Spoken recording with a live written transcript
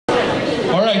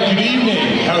right, good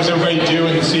evening. How's everybody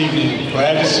doing this evening?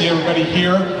 Glad to see everybody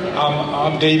here.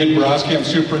 I'm David Brodsky. I'm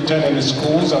superintendent of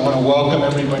schools. I want to welcome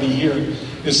everybody here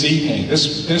this evening.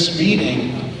 This meeting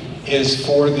is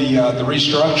for the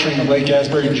restructuring of Lake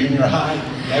Asbury Junior High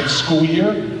next school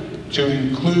year to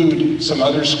include some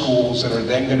other schools that are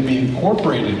then going to be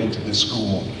incorporated into the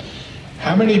school.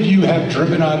 How many of you have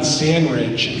driven on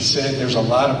Sandridge and said there's a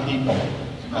lot of people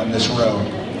on this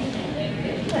road?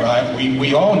 Right?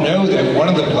 We all know that one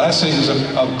of the blessings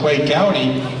of Clay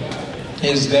County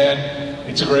is that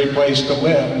it's a great place to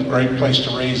live and a great place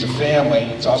to raise a family.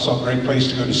 It's also a great place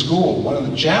to go to school. One of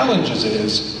the challenges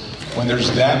is when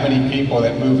there's that many people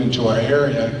that move into our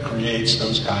area, it creates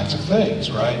those kinds of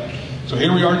things, right? So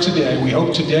here we are today. We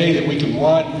hope today that we can,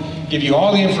 one, give you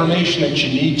all the information that you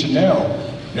need to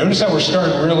know. Notice how we're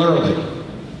starting real early.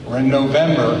 We're in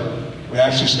November. We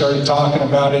actually started talking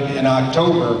about it in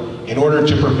October in order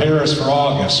to prepare us for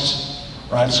August,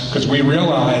 right? Because we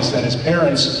realize that as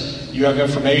parents, you have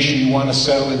information you want to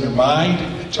settle in your mind.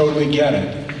 I totally get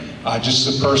it. Just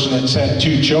as a person that's had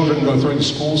 2 children go through the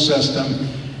school system,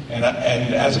 and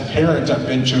as a parent, I've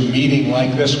been to a meeting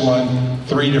like this one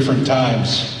 3 different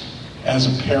times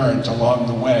as a parent along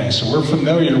the way. So we're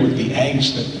familiar with the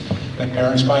angst that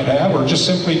parents might have, or just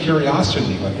simply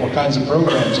curiosity, like what kinds of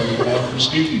programs are we going to have for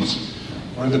students?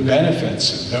 What are the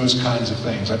benefits of those kinds of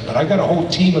things? But I've got a whole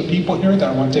team of people here that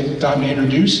I want to take the time to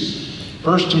introduce.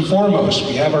 First and foremost,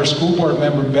 we have our school board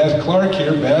member, Beth Clark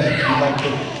here. Beth, if you'd like to.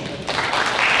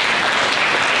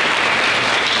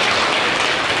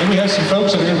 Then we have some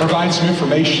folks that are going to provide some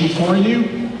information for you.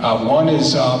 One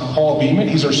is Paul Beeman.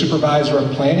 He's our supervisor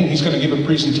of planning. He's going to give a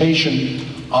presentation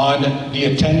on the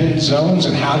attendance zones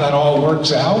and how that all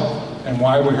works out and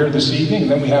why we're here this evening.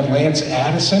 And then we have Lance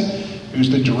Addison, who's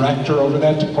the director over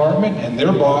that department, and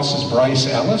their boss is Bryce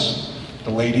Ellis, the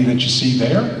lady that you see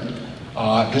there.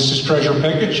 This is Treasurer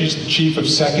Pickett. She's the chief of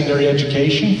secondary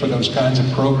education for those kinds of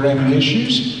programming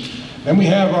issues. Then we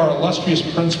have our illustrious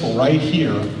principal right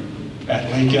here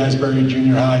at Lake Asbury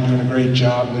Junior High doing a great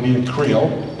job, Lydia Creel.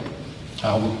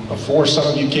 Before some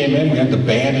of you came in, we had the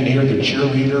band in here, the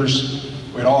cheerleaders.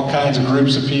 We had all kinds of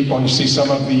groups of people, and you see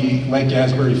some of the Lake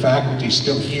Asbury faculty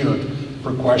still here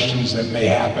for questions that may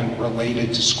happen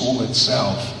related to school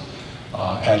itself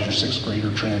as your 6th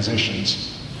grader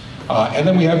transitions. And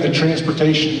then we have the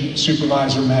transportation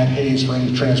supervisor, Matt Hayes, for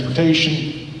any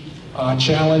transportation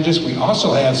challenges. We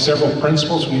also have several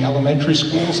principals from the elementary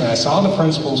schools, and I saw the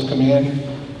principals come in,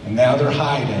 and now they're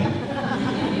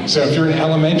hiding. So if you're an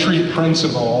elementary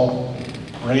principal,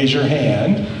 raise your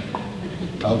hand.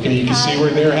 Okay, you can see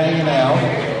where they're hanging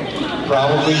out.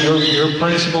 Probably your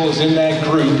principal is in that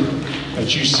group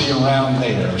that you see around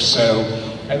there. So,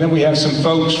 and then we have some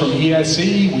folks from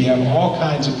ESE. We have all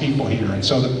kinds of people here. And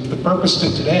so the purpose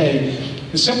of today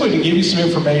is simply to give you some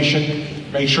information,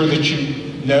 make sure that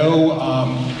you know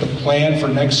the plan for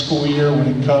next school year when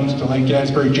it comes to Lake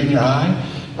Asbury Junior High.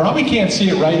 Probably can't see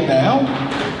it right now,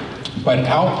 but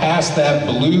out past that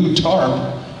blue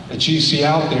tarp that you see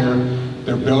out there,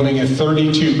 they're building a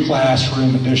 32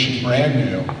 classroom addition brand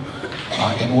new.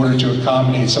 In order to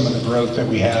accommodate some of the growth that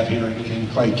we have here in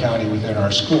Clay County within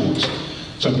our schools.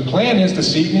 So the plan is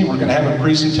this evening, we're going to have a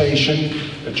presentation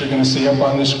that you're going to see up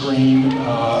on the screen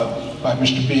by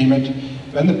Mr. Beeman.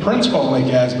 Then the principal of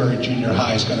Lake Asbury Junior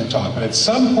High is going to talk. But at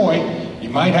some point, you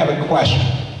might have a question.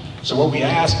 So what we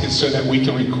ask is so that we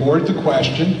can record the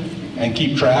question and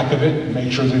keep track of it and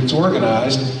make sure that it's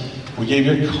organized. We gave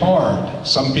you a card.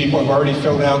 Some people have already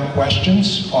filled out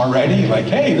questions already, like,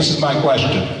 hey, this is my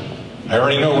question. I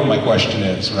already know what my question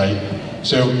is, right?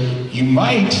 So you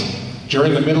might,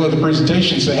 during the middle of the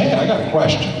presentation, say, hey, I got a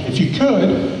question. If you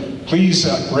could, please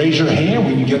raise your hand.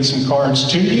 We can get some cards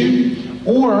to you.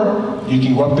 Or you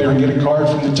can go up there and get a card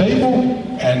from the table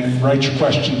and write your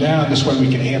question down. This way we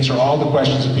can answer all the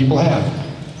questions that people have.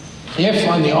 If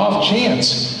on the off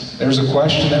chance there's a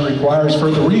question that requires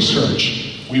further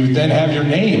research, we would then have your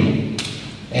name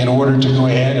in order to go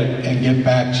ahead and get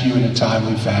back to you in a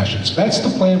timely fashion. So that's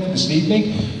the plan for this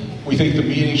evening. We think the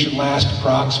meeting should last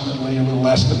approximately a little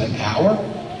less than an hour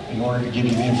in order to give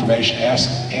you the information,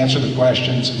 answer the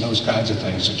questions, and those kinds of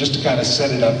things. So just to kind of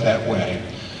set it up that way.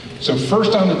 So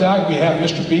first on the dock, we have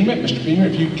Mr. Beeman. Mr.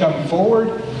 Beeman, if you'd come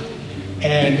forward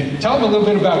and tell them a little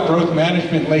bit about growth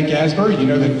management in Lake Asbury. You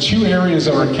know, the 2 areas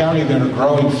of our county that are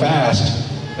growing fast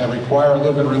that require a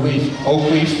little bit of relief.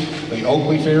 The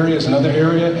Oakleaf area is another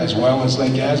area, as well as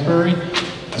Lake Asbury.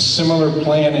 A similar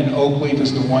plan in Oakleaf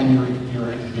is the one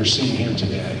you're seeing here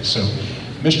today. So,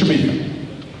 Mr. Beeman.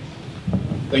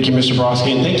 Thank you, Mr.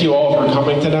 Brodsky, and thank you all for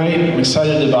coming tonight. I'm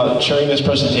excited about sharing this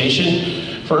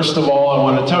presentation First of all, I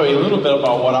want to tell you a little bit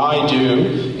about what I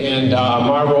do and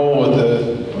my role with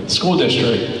the school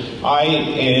district. I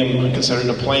am considered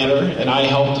a planner, and I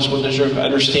help the school district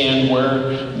understand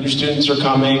where new students are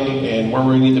coming and where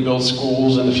we need to build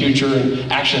schools in the future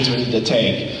and actions we need to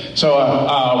take. So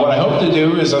what I hope to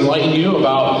do is enlighten you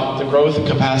about the growth and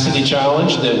capacity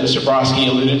challenge that Mr. Brodsky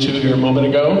alluded to here a moment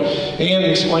ago, and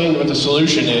explain what the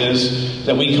solution is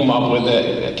that we came up with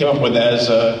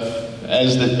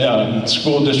as the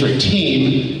school district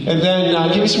team, and then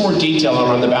give you some more detail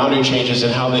around the boundary changes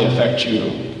and how they affect you.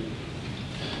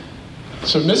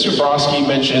 So Mr. Brodsky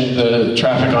mentioned the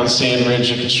traffic on Sand Ridge,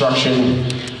 the construction.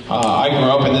 I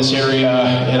grew up in this area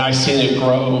and I've seen it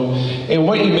grow. And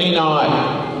what you may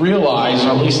not realize,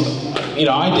 or at least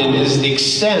I did, is the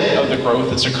extent of the growth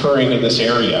that's occurring in this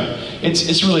area.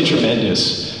 It's really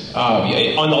tremendous.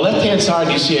 On the left-hand side,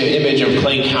 you see an image of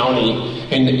Clay County,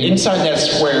 and inside that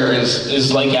square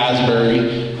is Lake Asbury,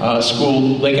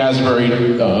 Lake Asbury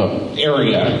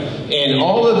area. And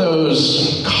all of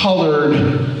those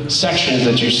colored sections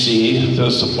that you see,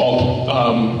 those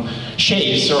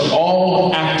shapes, are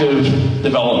all active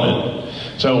development.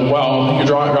 So while you're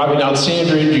driving down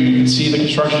Sand Ridge, you can see the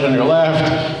construction on your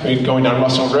left. When you're going down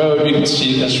Russell Road, you can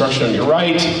see the construction on your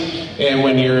right. And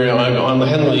when you're on the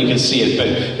Henley, you can see it. But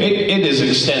it is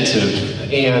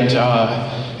extensive, and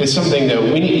it's something that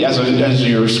we need, as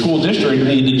your school district,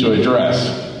 needed to address.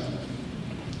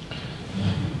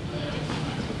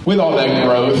 With all that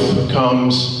growth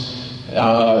comes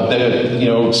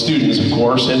students, of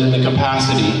course, and then the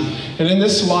capacity. And in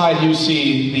this slide, you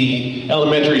see the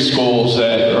elementary schools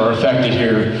that are affected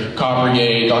here: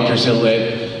 Coppergate, Doctors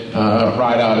Inlet,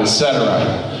 Rideout,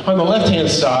 etc. On the left-hand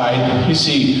side, you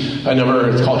see a number,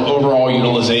 it's called overall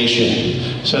utilization.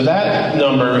 So that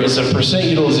number is a percent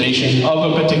utilization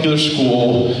of a particular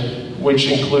school, which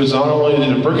includes not only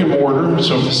the brick and mortar,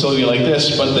 so a facility like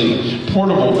this, but the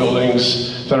portable buildings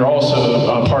that are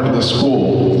also part of the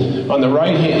school. On the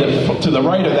right hand, to the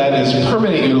right of that is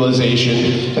permanent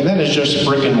utilization, and that is just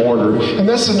brick and mortar. And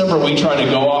that's the number we try to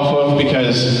go off of,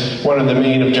 because one of the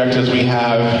main objectives we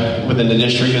have within the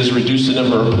district is reduce the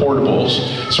number of portables.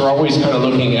 So we're always kind of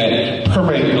looking at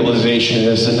permanent utilization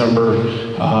as the number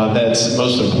that's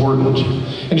most important.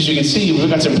 And as you can see, we've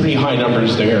got some pretty high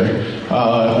numbers there.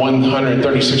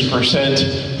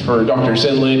 136% for Doctors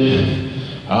Inlet.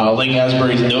 Lake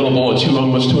Asbury is notable at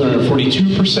almost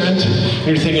 242%. And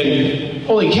you're thinking,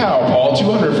 holy cow, Paul,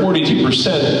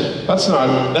 242%. That's not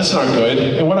good.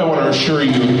 And what I want to assure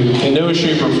you, in no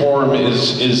shape or form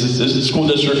is the school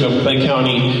district of Clay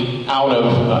County out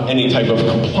of any type of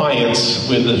compliance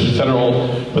with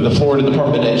the Florida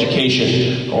Department of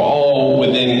Education. We're all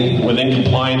within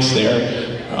compliance there.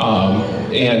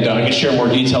 And I can share more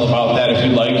detail about that if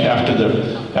you'd like after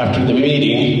the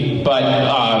meeting.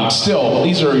 But still,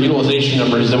 these are utilization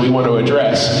numbers that we want to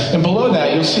address. And below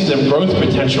that, you'll see the growth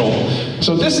potential.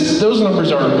 So those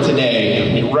numbers are today,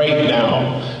 I mean, right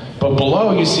now. But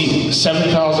below, you see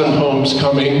 7,000 homes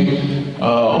coming,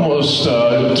 almost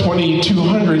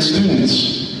 2,200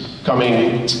 students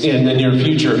coming in the near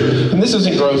future. And this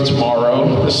isn't growth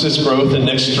tomorrow. This is growth in the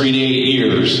next 3 to 8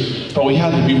 years. But we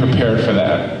have to be prepared for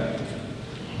that.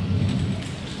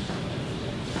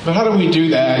 But how do we do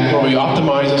that? Well, we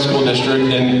optimize the school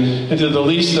district and to the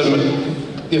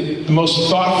most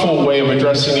thoughtful way of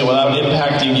addressing it without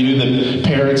impacting you, the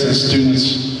parents and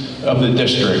students of the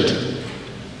district.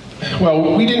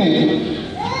 Well, we didn't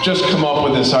just come up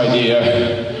with this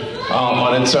idea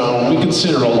on its own. We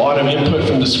considered a lot of input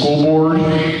from the school board,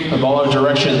 of all the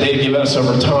direction they've given us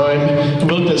over time.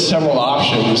 We looked at several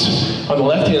options. On the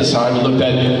left-hand side, we looked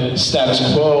at status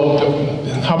quo.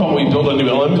 How about we build a new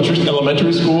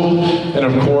elementary school, and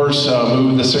of course,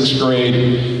 move the 6th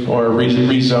grade or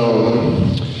rezone.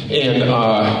 And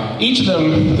each of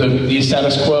them, the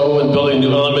status quo and building a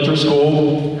new elementary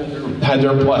school, had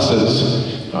their pluses.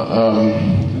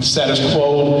 Status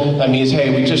quo, that means, hey,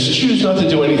 we just choose not to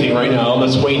do anything right now,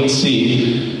 let's wait and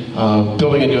see.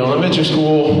 Building a new elementary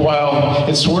school, while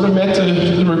it's sort of met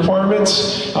the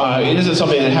requirements, it isn't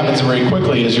something that happens very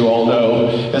quickly, as you all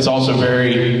know. It's also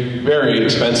very, very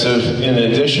expensive. In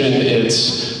addition,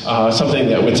 it's something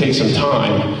that would take some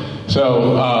time.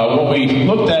 So what we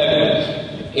looked at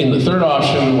in the third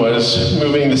option was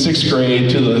moving the 6th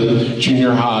grade to the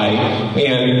junior high,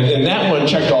 and that one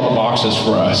checked all the boxes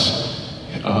for us.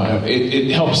 It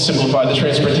helps simplify the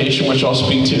transportation, which I'll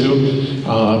speak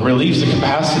to, relieves the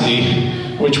capacity,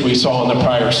 which we saw on the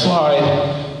prior slide,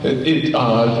 It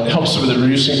helps with the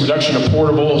reduction of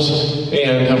portables,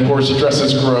 and of course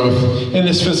addresses growth, and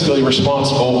is fiscally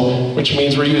responsible, which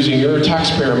means we're using your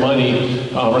taxpayer money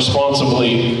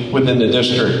responsibly within the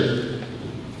district.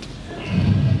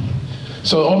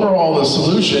 So overall, the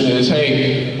solution is,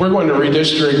 hey, we're going to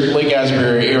redistrict Lake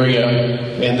Asbury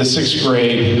area in the 6th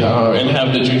grade and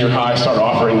have the junior high start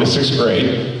offering the 6th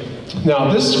grade.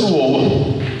 Now, this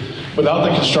school, without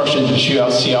the construction that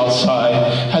you see outside,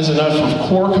 has enough of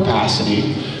core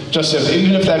capacity. Just as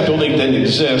even if that building didn't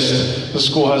exist, the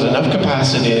school has enough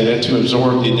capacity in it to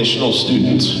absorb the additional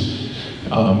students.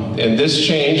 And this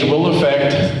change will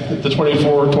affect the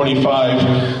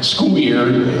 24-25 school year,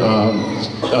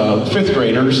 5th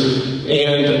graders,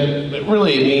 and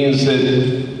really it means that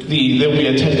they'll be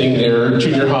attending their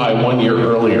junior high 1 year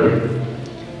earlier.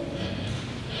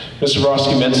 Mr.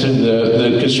 Broski mentioned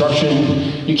the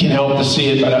construction. You can help to see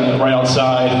it right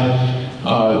outside.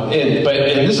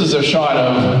 And this is a shot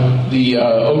of the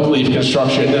oak leaf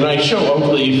construction, and I show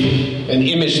oak leaf an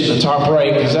image to the top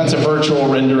right because that's a virtual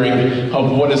rendering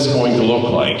of what it's going to look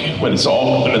like when it's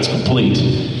complete.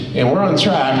 And we're on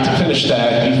track to finish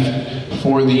that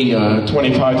for the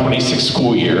 25-26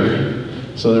 school year.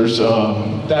 So there's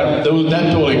that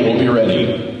building will be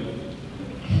ready.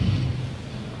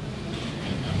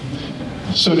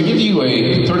 So to give you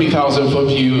a 30,000-foot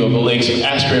view of the Lake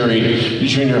Asbury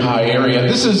Junior High area,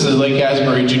 this is the Lake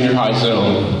Asbury Junior High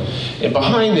zone. And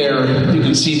behind there, you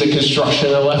can see the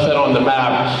construction. I left that on the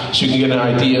map so you can get an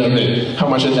idea of how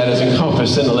much of that is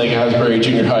encompassed in the Lake Asbury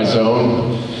Junior High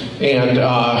zone. And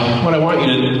what I want you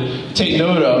to take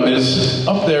note of is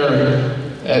up there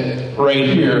right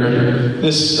here,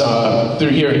 this through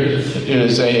here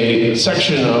is a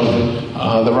section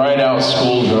of the Rideout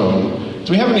School Zone.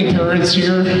 Do we have any parents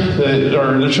here that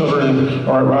their children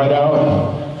are at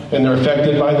Rideout and they're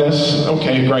affected by this?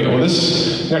 Okay, great. Well,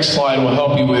 this next slide will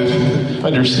help you with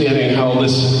understanding how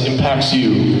this impacts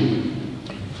you.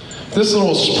 This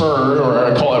little spur,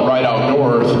 or I call it Rideout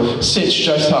North, sits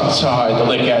just outside the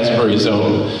Lake Asbury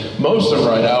zone. Most of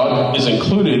Rideout is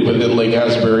included within Lake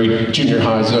Asbury Junior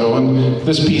High zone.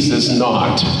 This piece is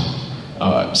not.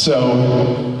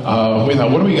 So we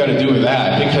thought, what do we got to do with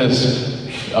that? Because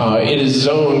it is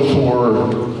zoned for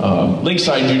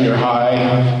Lakeside Junior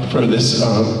High for this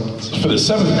for the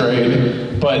 7th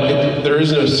grade, but there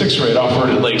is no 6th grade offered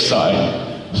at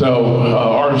Lakeside. So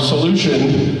our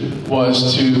solution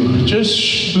was to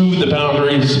just move the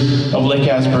boundaries of Lake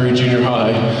Asbury Junior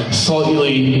High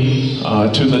slightly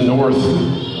to the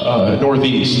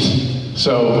northeast.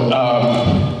 So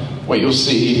what you'll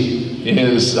see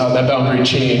is that boundary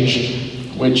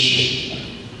change, which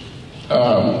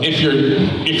if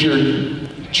your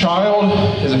child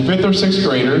is a 5th or 6th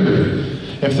grader,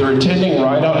 if they're attending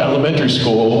Rideout Elementary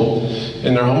School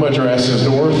and their home address is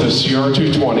north of CR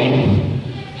 220,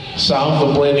 south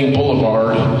of Blanding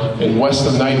Boulevard, and west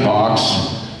of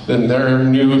Nightbox, then their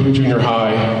new junior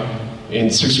high in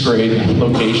 6th grade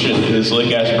location is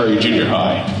Lake Asbury Junior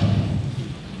High.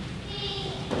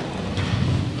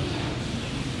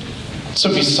 So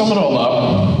if you sum it all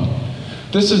up,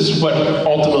 this is what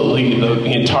ultimately the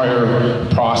entire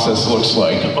process looks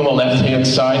like. On the left-hand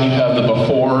side, you have the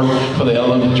before for the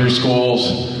elementary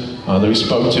schools that we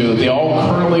spoke to. They all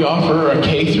currently offer a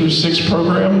K through 6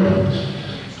 program.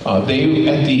 They,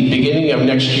 at the beginning of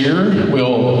next year,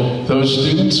 those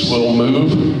students will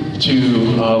move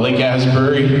to Lake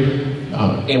Asbury,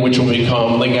 and which will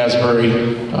become Lake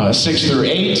Asbury 6 through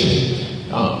 8.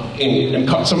 And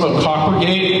some of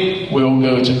Coppergate will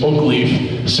go to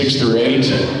Oakleaf 6 through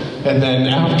 8, and then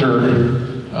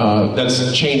after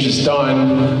that change is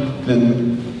done,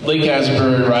 then Lake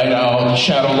Asbury, Rideout,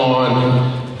 Shadow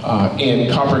Lawn,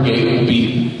 and Coppergate will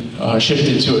be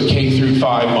shifted to a K through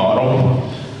 5 model.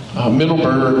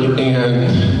 Middleburg and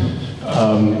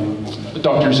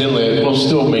Doctor's Inlet will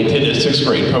still maintain a 6th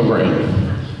grade program.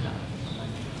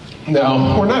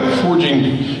 Now, we're not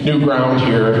forging new ground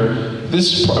here.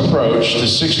 This approach, the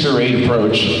 6 through 8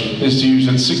 approach, is used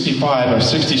in 65 of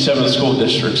 67 school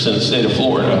districts in the state of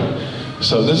Florida.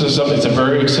 So this is something that's a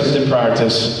very accepted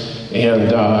practice,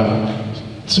 and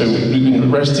so you can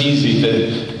rest easy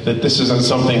that this isn't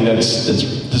something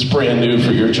that's brand new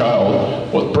for your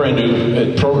child, well, brand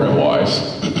new program-wise.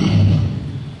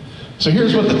 So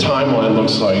here's what the timeline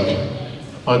looks like.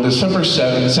 On December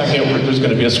 2nd, there's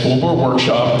going to be a school board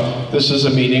workshop. This is a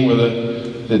meeting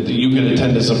that you can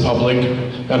attend as a public.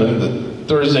 And on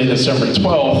Thursday, December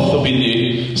 12th, there'll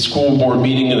be the school board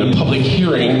meeting and a public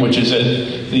hearing, which is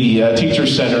at the Teacher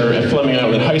Center at Fleming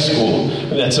Island High School.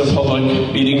 And that's a public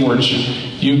meeting which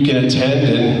you can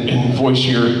attend and voice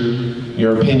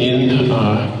your opinion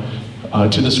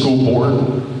to the school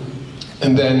board.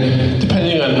 And then,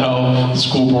 depending on how the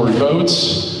school board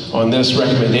votes on this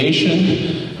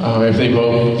recommendation, if they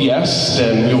vote yes,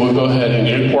 then we will go ahead and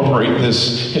incorporate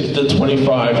this into the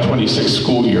 25-26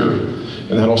 school year.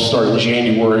 And that'll start in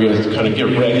January to kind of get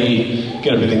ready,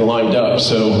 get everything lined up.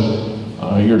 So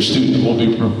your student will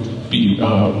be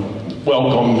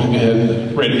welcome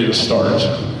and ready to start.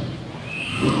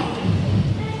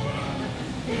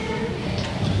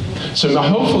 So now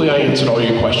hopefully I answered all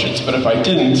your questions, but if I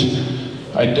didn't,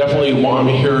 I definitely want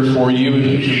to hear for you.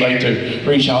 If you'd like to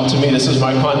reach out to me, this is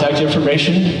my contact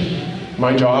information.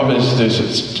 My job is to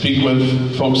speak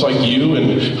with folks like you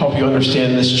and help you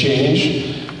understand this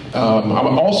change. I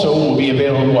also will be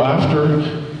available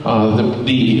after the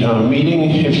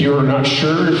meeting. If you're not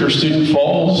sure if your student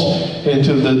falls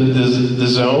into the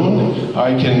zone,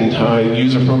 I can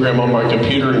use a program on my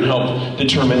computer and help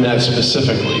determine that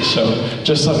specifically. So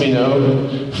just let me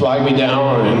know, flag me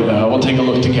down, and we'll take a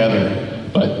look together.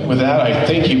 But with that, I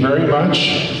thank you very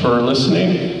much for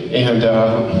listening, and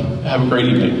have a great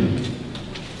evening.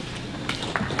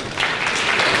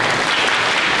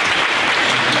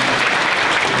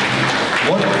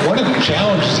 One of the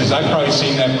challenges is I've probably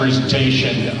seen that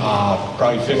presentation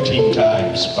probably 15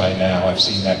 times by now. I've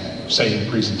seen that same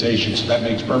presentation, so that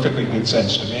makes perfectly good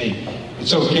sense to me.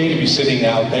 It's okay to be sitting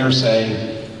out there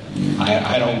saying,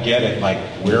 I don't get it, like,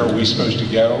 where are we supposed to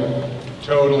go?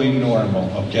 Totally normal,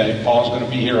 okay? Paul's going to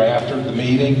be here after the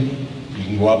meeting. You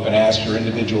can go up and ask your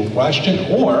individual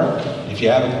question, or if you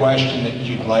have a question that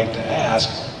you'd like to ask,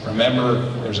 remember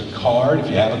there's a card.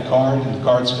 If you have a card and the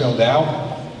card's filled out,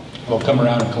 we'll come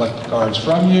around and collect the cards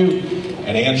from you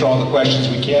and answer all the questions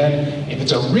we can. If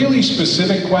it's a really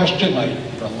specific question, like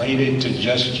related to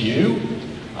just you,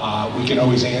 we can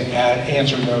always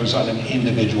answer those on an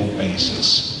individual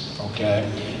basis, okay?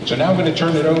 So now I'm going to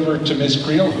turn it over to Ms.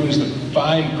 Creel, who's the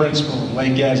fine principal of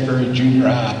Lake Asbury Junior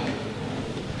High.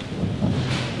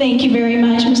 Thank you very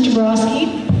much, Mr.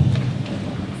 Broski.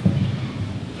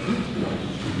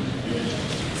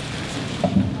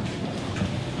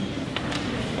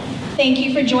 Thank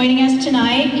you for joining us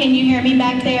tonight. Can you hear me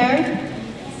back there?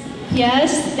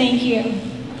 Yes, thank you.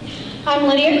 I'm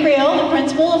Lydia Creel, the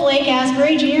principal of Lake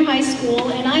Asbury Junior High School,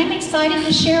 and I'm excited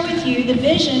to share with you the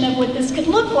vision of what this could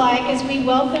look like as we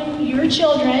welcome your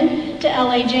children to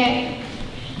LAJ.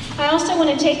 I also want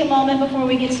to take a moment before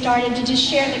we get started to just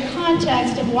share the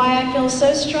context of why I feel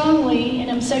so strongly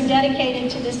and am so dedicated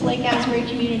to this Lake Asbury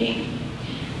community.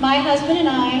 My husband and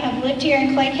I have lived here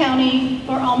in Clay County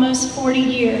for almost 40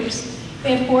 years.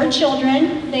 We have 4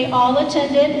 children. They all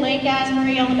attended Lake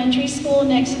Asbury Elementary School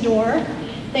next door.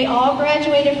 They all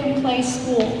graduated from Clay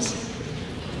schools.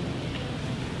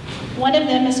 One of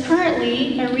them is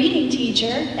currently a reading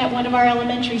teacher at one of our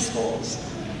elementary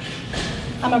schools.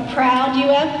 I'm a proud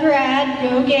UF grad,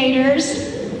 go Gators.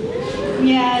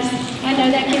 Yes, I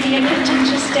know that can be a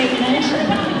contentious statement.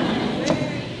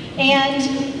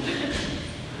 And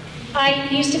I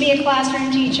used to be a classroom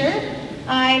teacher.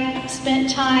 I spent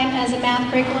time as a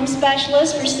math curriculum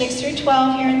specialist for 6 through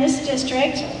 12 here in this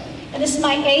district. And this is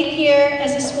my 8th year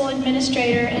as a school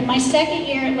administrator and my 2nd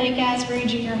year at Lake Asbury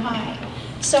Junior High.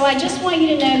 So I just want you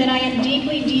to know that I am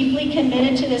deeply, deeply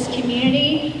committed to this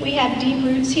community. We have deep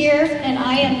roots here, and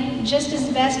I am just as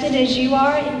vested as you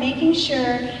are in making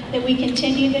sure that we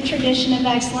continue the tradition of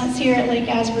excellence here at Lake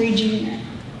Asbury Junior.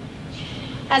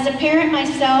 As a parent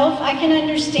myself, I can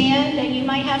understand that you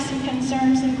might have some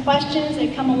concerns and questions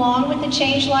that come along with a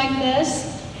change like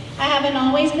this. I haven't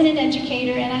always been an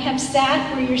educator, and I have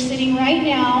sat where you're sitting right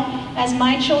now as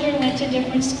my children went to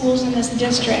different schools in this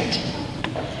district.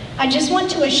 I just want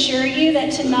to assure you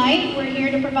that tonight we're here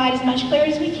to provide as much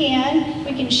clarity as we can.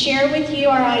 We can share with you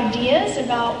our ideas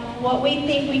about what we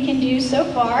think we can do so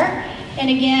far. And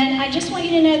again, I just want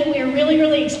you to know that we are really,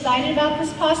 really excited about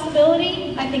this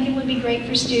possibility. I think it would be great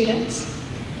for students.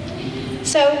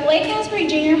 So Lake Asbury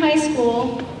Junior High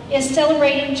School is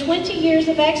celebrating 20 years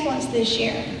of excellence this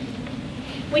year.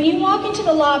 When you walk into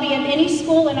the lobby of any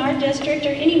school in our district or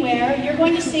anywhere, you're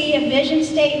going to see a vision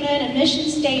statement, a mission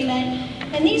statement,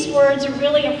 and these words are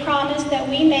really a promise that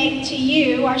we make to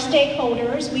you, our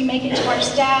stakeholders. We make it to our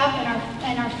staff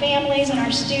and our families and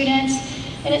our students,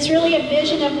 and it's really a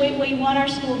vision of what we want our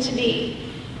school to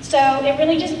be. So it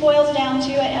really just boils down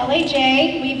to, at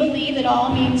LAJ, we believe that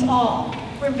all means all.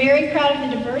 We're very proud of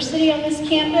the diversity on this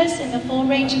campus and the full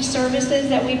range of services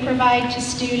that we provide to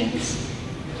students.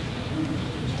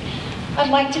 I'd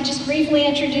like to just briefly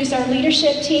introduce our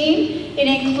leadership team. It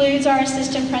includes our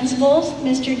assistant principals,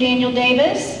 Mr. Daniel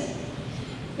Davis,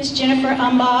 Ms. Jennifer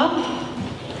Umbach,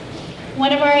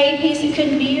 one of our APs that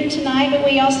couldn't be here tonight, but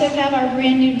we also have our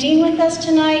brand new dean with us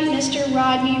tonight, Mr.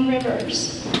 Rodney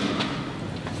Rivers.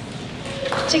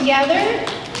 Together,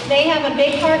 they have a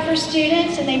big heart for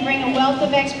students and they bring a wealth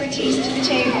of expertise to the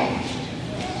table.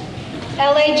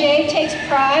 LAJ takes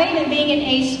pride in being an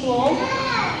A school.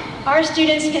 Our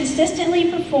students consistently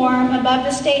perform above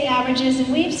the state averages,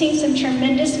 and we've seen some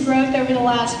tremendous growth over the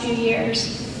last few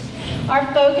years.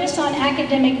 Our focus on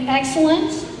academic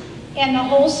excellence and the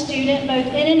whole student, both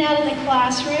in and out of the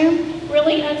classroom,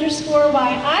 really underscore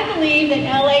why I believe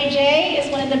that LAJ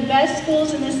is one of the best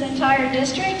schools in this entire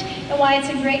district and why it's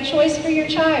a great choice for your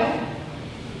child.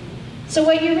 So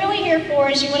what you're really here for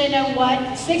is you want to know what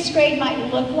 6th grade might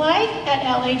look like at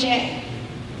LAJ.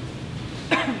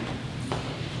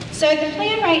 So the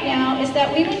plan right now is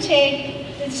that we would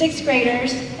take the 6th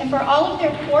graders and for all of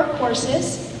their core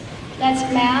courses,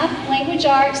 that's math, language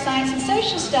arts, science, and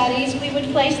social studies, we would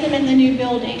place them in the new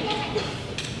building.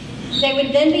 They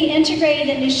would then be integrated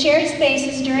into shared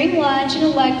spaces during lunch and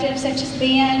electives such as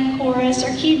band, chorus, or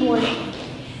keyboarding.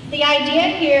 The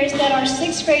idea here is that our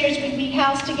 6th graders would be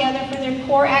housed together for their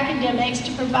core academics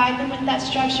to provide them with that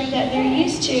structure that they're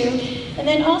used to, and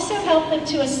then also help them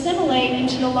to assimilate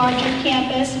into the larger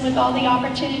campus with all the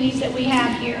opportunities that we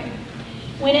have here.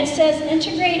 When it says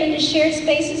integrate into shared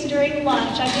spaces during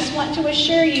lunch, I just want to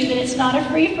assure you that it's not a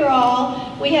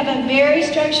free-for-all. We have a very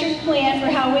structured plan for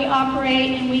how we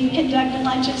operate and we conduct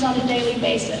lunches on a daily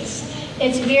basis.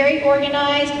 It's very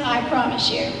organized, I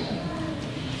promise you.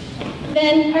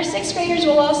 Then our 6th graders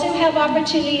will also have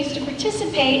opportunities to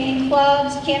participate in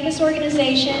clubs, campus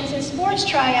organizations, and sports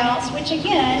tryouts, which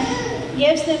again,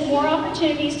 gives them more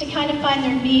opportunities to kind of find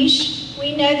their niche.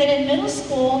 We know that in middle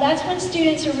school, that's when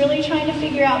students are really trying to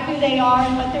figure out who they are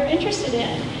and what they're interested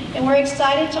in. And we're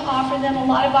excited to offer them a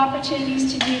lot of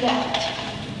opportunities to do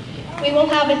that. We will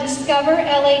have a Discover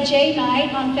LAJ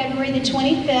night on February the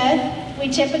 25th. We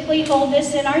typically hold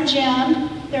this in our gym.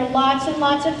 There are lots and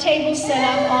lots of tables set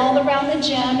up all around the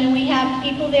gym, and we have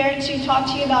people there to talk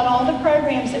to you about all the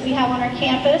programs that we have on our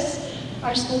campus.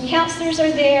 Our school counselors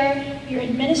are there, your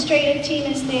administrative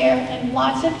team is there, and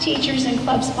lots of teachers and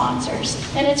club sponsors.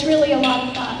 And it's really a lot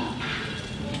of fun.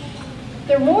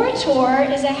 The Roar Tour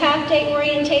is a half-day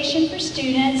orientation for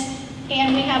students,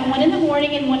 and we have one in the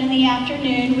morning and one in the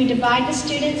afternoon. We divide the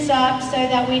students up so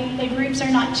that the groups are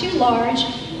not too large.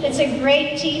 It's a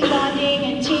great team bonding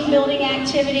and team building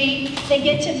activity. They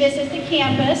get to visit the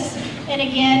campus, and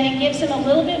again, it gives them a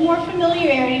little bit more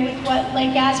familiarity with what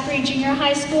Lake Asbury Junior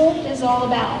High School is all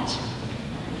about.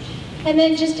 And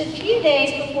then just a few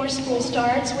days before school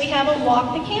starts, we have a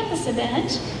Walk the Campus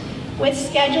event. With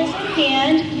schedules in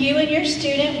hand, you and your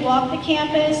student walk the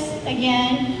campus.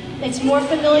 Again, it's more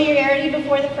familiarity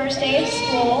before the first day of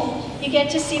school. You get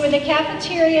to see where the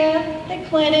cafeteria, the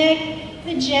clinic,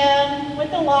 the gym, what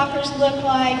the lockers look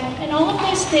like, and all of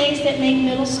those things that make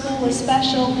middle school a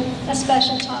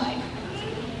special time.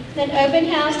 Then open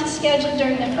house is scheduled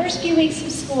during the first few weeks of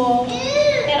school,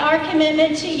 and our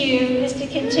commitment to you is to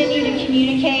continue to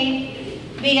communicate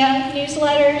via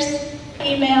newsletters,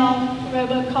 email,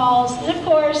 robocalls, and of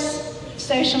course,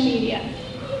 social media.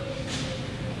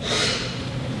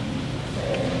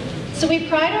 So we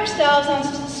pride ourselves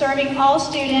on serving all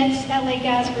students at Lake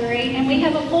Asbury, and we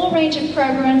have a full range of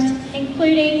programs,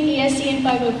 including ESE and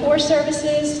 504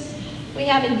 services. We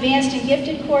have advanced and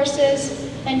gifted courses,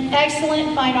 an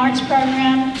excellent fine arts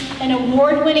program, an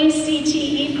award-winning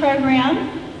CTE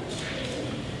program,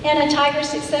 and a Tiger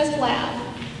Success Lab.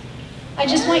 I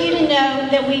just want you to know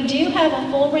that we do have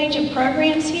a full range of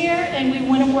programs here, and we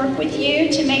want to work with you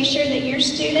to make sure that your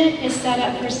student is set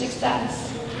up for success.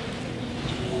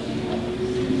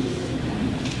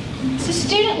 So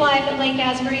student life at Lake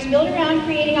Asbury is built around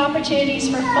creating opportunities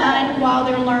for fun while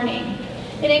they're learning.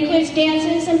 It includes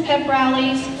dances and pep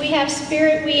rallies. We have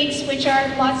spirit weeks, which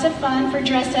are lots of fun for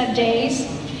dress-up days,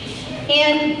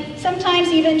 and sometimes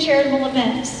even charitable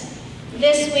events.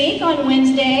 This week on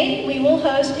Wednesday, we will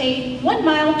host a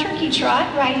 1-mile turkey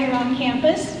trot right here on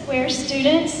campus where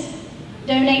students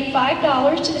donate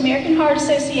 $5 to the American Heart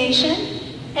Association.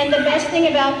 And the best thing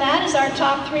about that is our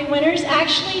top 3 winners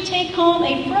actually take home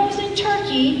a frozen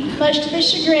turkey, much to the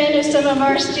chagrin of some of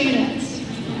our students.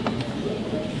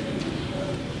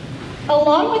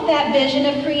 Along with that vision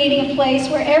of creating a place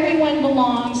where everyone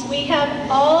belongs, we have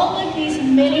all of these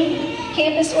many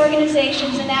campus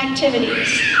organizations and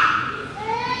activities.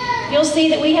 You'll see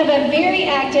that we have a very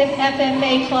active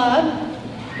FFA club.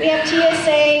 We have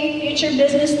TSA, Future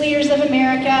Business Leaders of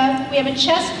America. We have a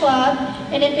chess club,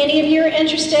 and if any of you are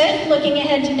interested, looking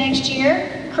ahead to next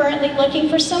year, currently looking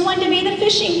for someone to be the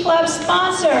fishing club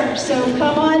sponsor. So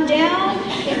come on down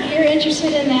if you're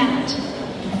interested in that.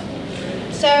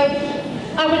 So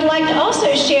I would like to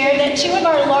also share that two of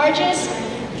our largest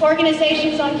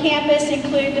organizations on campus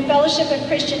include the Fellowship of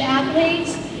Christian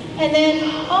Athletes and then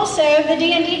also the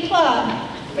D&D Club.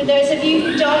 For those of you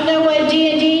who don't know what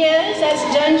D&D is, that's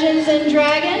Dungeons and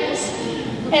Dragons.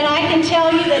 And I can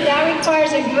tell you that that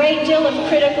requires a great deal of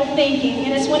critical thinking,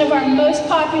 and it's one of our most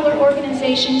popular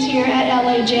organizations here at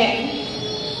LAJ.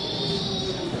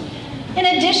 In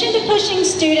addition to pushing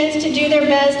students to do their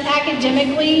best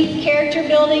academically, character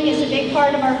building is a big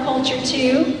part of our culture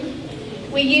too.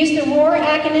 We use the ROAR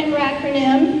acronym,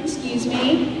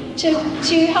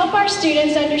 to help our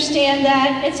students understand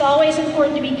that it's always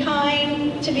important to be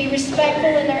kind, to be respectful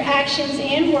in their actions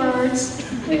and words.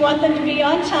 We want them to be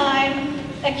on time,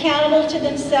 accountable to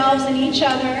themselves and each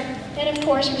other, and of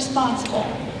course responsible.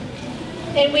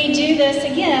 And we do this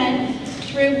again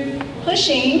through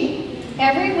pushing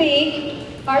every week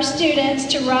our students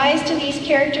to rise to these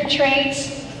character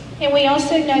traits, and we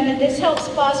also know that this helps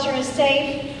foster a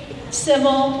safe,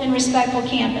 civil, and respectful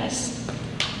campus.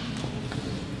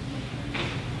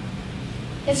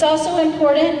 It's also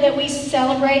important that we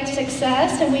celebrate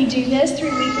success, and we do this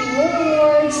through weekly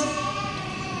awards.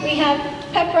 We have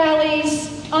pep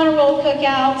rallies, honor roll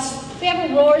cookouts. We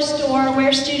have a Roar store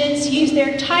where students use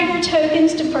their Tiger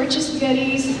tokens to purchase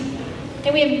goodies.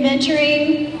 And we have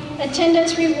mentoring,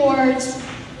 attendance rewards.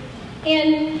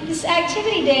 And this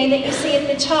activity day that you see at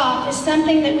the top is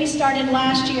something that we started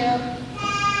last year.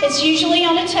 It's usually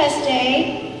on a test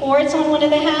day, or it's on one of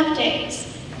the half days.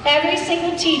 Every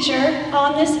single teacher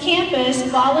on this campus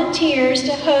volunteers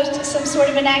to host some sort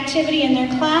of an activity in their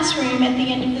classroom at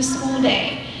the end of the school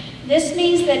day. This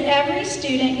means that every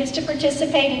student gets to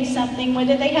participate in something,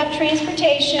 whether they have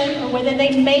transportation or whether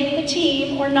they make the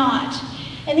team or not.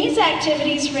 And these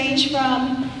activities range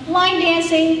from line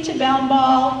dancing to bound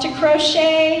ball to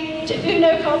crochet to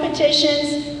Uno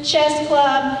competitions, chess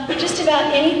club, just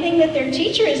about anything that their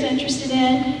teacher is interested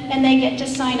in, and they get to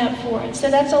sign up for it.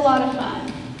 So that's a lot of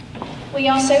fun. We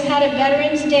also had a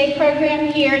Veterans Day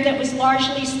program here that was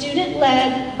largely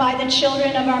student-led by the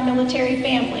children of our military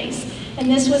families.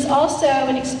 And this was also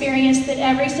an experience that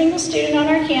every single student on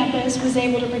our campus was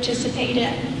able to participate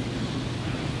in.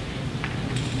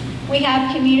 We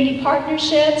have community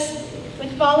partnerships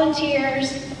with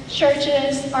volunteers,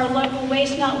 churches, our local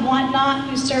Waste Not, Want Not,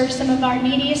 who serve some of our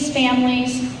neediest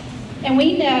families. And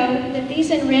we know that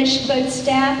these enrich both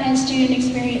staff and student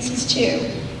experiences too.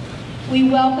 We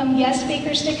welcome guest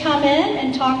speakers to come in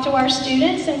and talk to our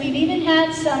students, and we've even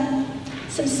had some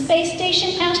space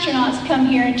station astronauts come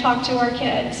here and talk to our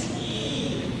kids.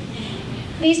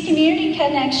 These community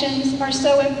connections are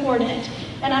so important,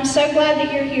 and I'm so glad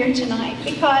that you're here tonight,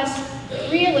 because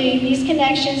really these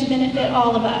connections benefit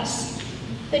all of us.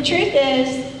 The truth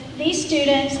is, these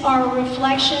students are a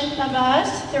reflection of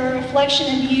us, they're a reflection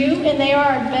of you, and they are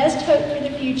our best hope for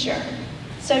the future.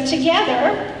 So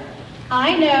together,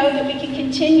 I know that we can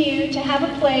continue to have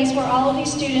a place where all of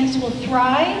these students will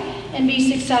thrive and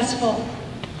be successful.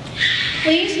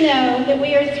 Please know that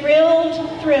we are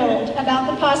thrilled about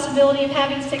the possibility of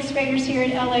having sixth graders here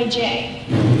at LAJ.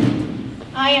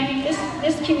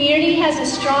 This community has a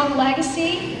strong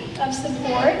legacy of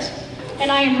support,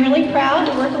 and I am really proud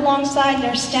to work alongside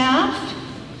their staff,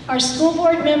 our school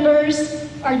board members,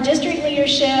 our district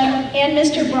leadership, and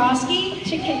Mr. Broski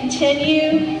to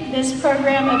continue this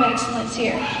program of excellence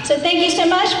here. So thank you so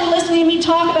much for listening to me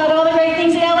talk about all the great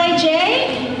things at LAJ,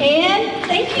 and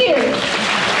thank you.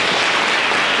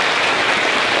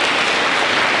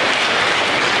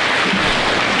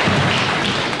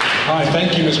 All right,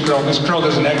 thank you, Ms. Krill. Ms. Krill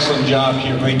does an excellent job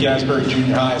here. Lake Asbury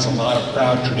Junior High has a lot of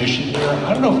proud tradition here.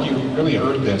 I don't know if you really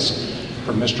heard this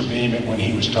from Mr. Beeman when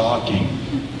he was talking.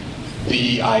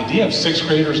 The idea of sixth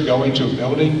graders going to a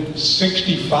building,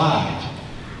 65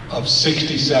 of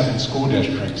 67 school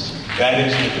districts, that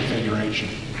is the configuration.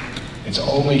 It's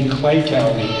only Clay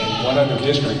County and one other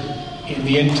district in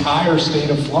the entire state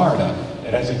of Florida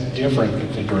that has a different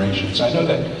configuration. So I know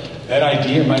that that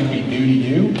idea might be new to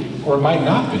you, or it might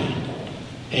not be.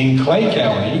 In Clay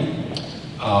County,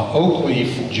 Oak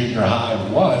Leaf Junior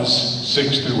High was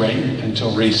 6 through 8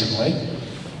 until recently.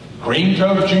 Green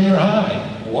Cove Junior High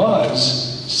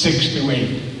was 6 through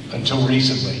 8 until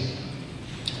recently.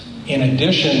 In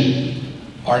addition,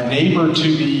 our neighbor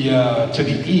to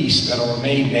the east that'll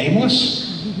remain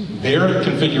nameless, their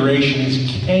configuration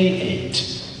is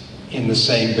K8 in the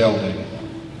same building.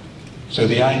 So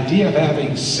the idea of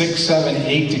having 6, 7,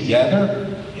 8 together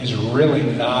is really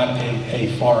not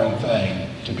a foreign thing,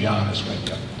 to be honest with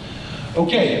you.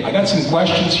 Okay, I got some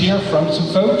questions here from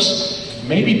some folks. It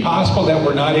may be possible that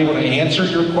we're not able to answer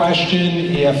your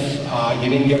question if you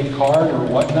didn't get a card or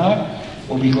whatnot.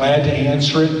 We'll be glad to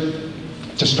answer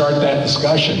it to start that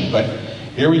discussion. But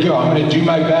here we go. I'm going to do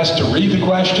my best to read the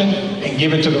question and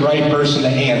give it to the right person to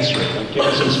answer it. Okay,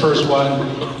 so this first one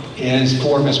is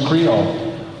for Ms. Creole.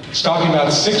 It's talking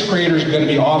about sixth graders are going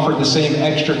to be offered the same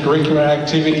extracurricular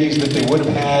activities that they would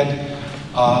have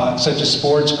had, such as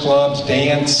sports clubs,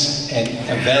 dance, and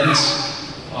events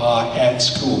at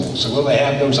school. So will they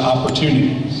have those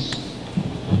opportunities?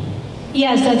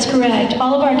 Yes, that's correct.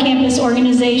 All of our campus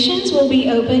organizations will be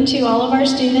open to all of our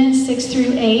students, 6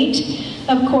 through 8.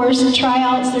 Of course,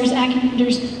 tryouts, there's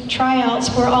tryouts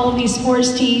for all of these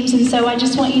sports teams, and so I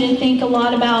just want you to think a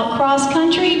lot about cross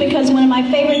country, because one of my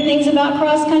favorite things about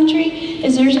cross country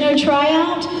is there's no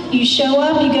tryout. You show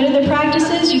up, you go to the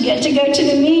practices, you get to go to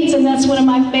the meets, and that's one of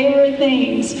my favorite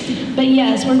things. But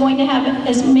yes, we're going to have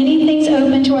as many things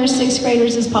open to our sixth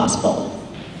graders as possible.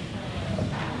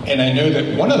 And I know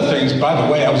that one of the things, by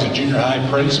the way, I was a junior high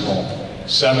principal,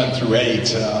 7 through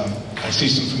 8. I see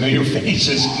some familiar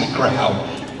faces in the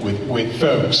crowd with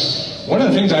folks. One of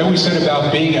the things I always said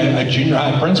about being a junior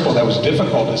high principal that was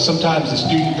difficult is sometimes the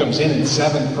student comes in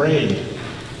 7th grade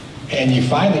and you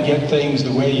finally get things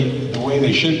the way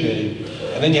they should be,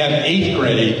 and then you have 8th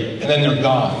grade and then they're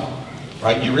gone,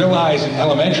 right? You realize in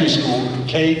elementary school,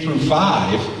 K through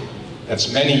 5,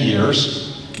 that's many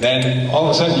years, then all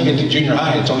of a sudden you get to junior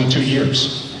high, it's only 2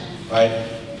 years, right?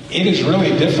 It is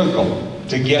really difficult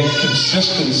to get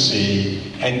consistency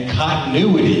and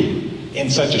continuity in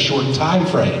such a short time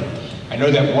frame. I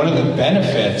know that one of the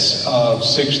benefits of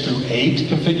 6 through 8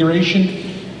 configuration,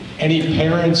 any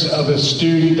parents of a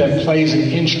student that plays an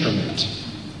instrument,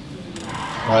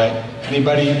 right?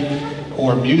 Anybody,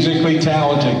 or musically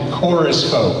talented chorus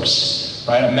folks,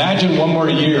 right? Imagine one more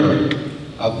year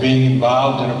of being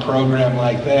involved in a program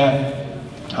like that.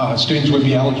 Students would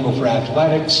be eligible for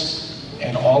athletics,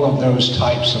 and all of those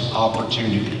types of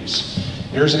opportunities.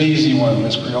 Here's an easy one,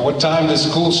 Ms. Creole. What time does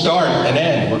school start and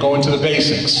end? We're going to the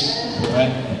basics,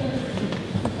 right?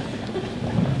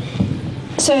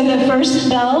 So the first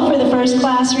bell for the first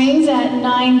class rings at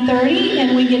 9:30,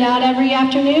 and we get out every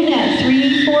afternoon at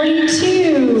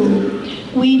 3:42.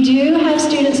 We do have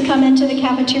students come into the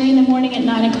cafeteria in the morning at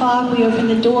 9 o'clock. We open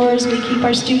the doors. We keep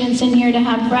our students in here to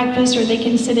have breakfast, or they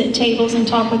can sit at tables and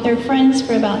talk with their friends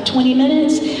for about 20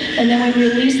 minutes, and then we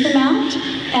release them out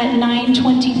at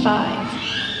 9:25.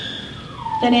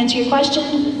 That answer your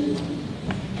question?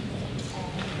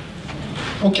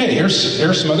 Okay,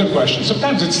 here's some other questions.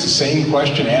 Sometimes it's the same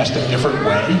question asked a different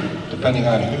way, depending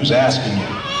on who's asking it.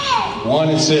 One,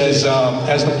 it says,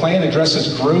 as the plan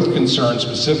addresses growth concerns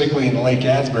specifically in Lake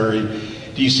Asbury,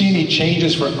 do you see any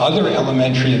changes for other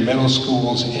elementary and middle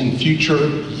schools in future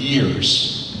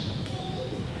years?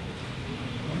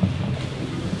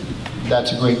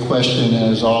 That's a great question,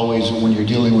 and as always, when you're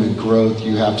dealing with growth,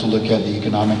 you have to look at the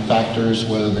economic factors,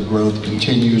 whether the growth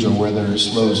continues or whether it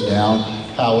slows down.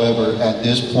 However, at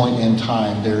this point in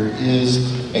time, there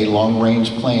is a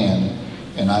long-range plan.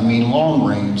 And I mean long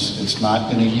range, it's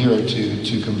not in a year or two,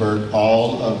 to convert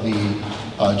all of the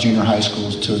junior high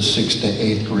schools to a 6th to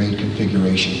 8th grade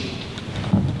configuration.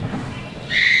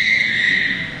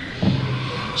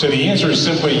 So the answer is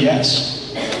simply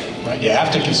yes. Right? You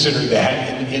have to consider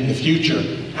that in the future.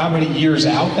 How many years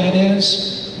out that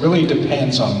is really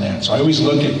depends on that. So I always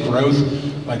look at growth,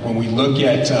 like when we look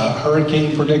at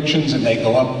hurricane predictions and they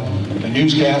go up, the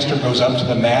newscaster goes up to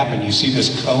the map and you see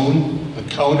this cone,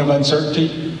 the cone of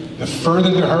uncertainty. The further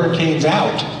the hurricane's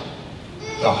out,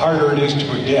 the harder it is to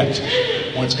predict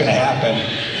what's going to happen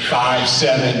 5,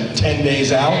 7, 10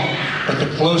 days out. But the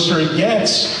closer it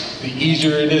gets, the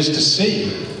easier it is to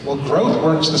see. Well, growth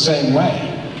works the same way.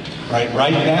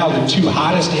 Right now, the 2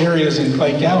 hottest areas in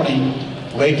Clay County,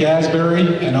 Lake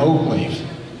Asbury and Oakleaf,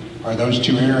 are those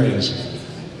 2 areas.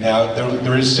 Now,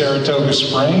 there is Saratoga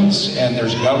Springs, and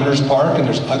there's Governor's Park, and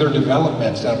there's other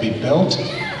developments that'll be built.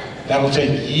 That'll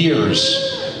take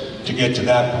years to get to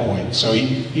that point. So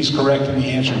he's correct in the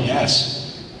answer,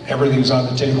 yes. Everything's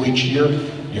on the table each year.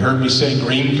 You heard me say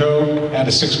Green Cove had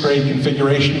a 6th grade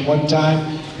configuration at one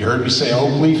time. You heard me say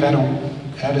Oakleaf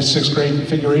had a 6th grade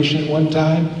configuration at one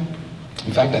time.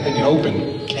 In fact, I think it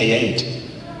opened K-8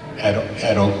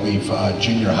 at Oakleaf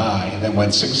Junior High, and then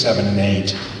went 6, 7, and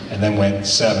 8, and then went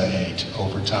 7, 8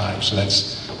 over time. So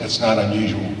that's not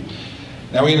unusual.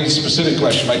 Now we get into a specific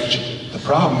question. The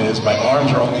problem is my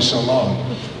arms are only so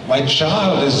long. My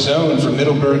child is zoned for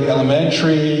Middleburg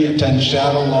Elementary, attends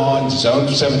Shadow Lawn, zoned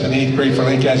for 7th and 8th grade for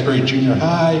Lake Asbury Junior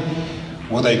High.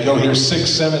 Will they go here 6th,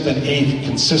 7th, and 8th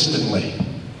consistently?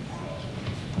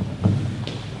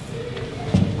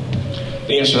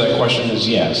 The answer to that question is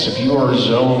yes. If you are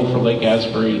zoned for Lake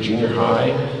Asbury Junior High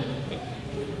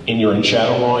and you're in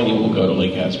Shadowlawn, you will go to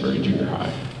Lake Asbury Junior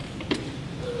High.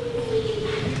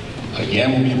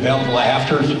 Again, we'll be available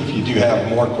after if you do have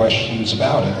more questions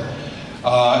about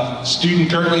it.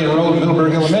 Student currently enrolled in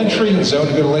Middleburg Elementary and zoned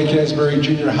to go to Lake Asbury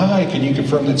Junior High. Can you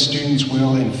confirm that students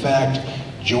will, in fact,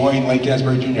 join Lake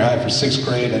Asbury Junior High for 6th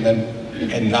grade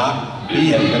and not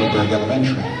be at Middleburg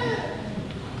Elementary?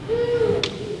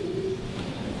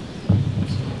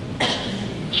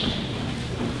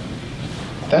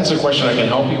 That's a question I can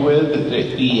help you with.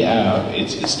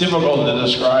 It's difficult to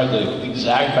describe the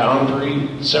exact boundary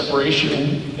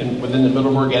separation within the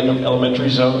Middleburg Elementary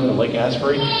zone and Lake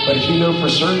Asbury, but if you know for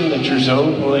certain that you're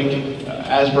zoned to Lake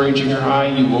Asbury Junior High,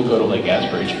 you will go to Lake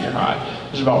Asbury Junior High.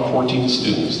 There's about 14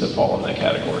 students that fall in that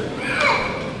category.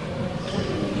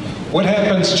 What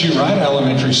happens to Rida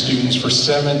Elementary students for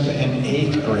 7th and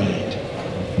 8th grade?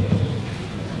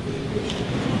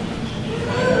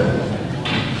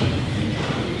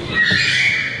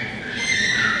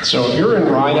 So if you're in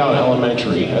Rideout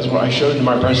Elementary, as what I showed in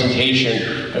my presentation,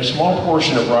 a small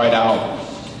portion of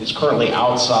Rideout is currently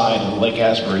outside of Lake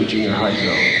Asbury Junior High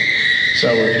zone. So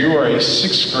if you are a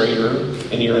 6th grader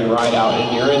and you're in Rideout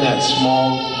and you're in that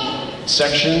small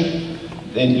section,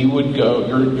 then you would go,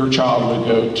 your child would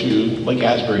go to Lake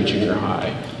Asbury Junior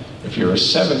High. If you're a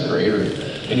 7th grader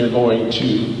and you're going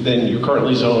to, then you're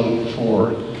currently zoned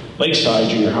for Lakeside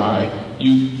Junior High.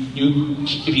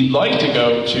 If you'd like to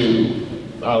go to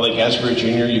Lake Asbury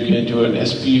Junior, you can do an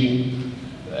SP,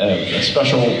 a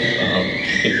special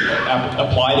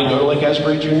apply to go to Lake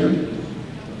Asbury Junior.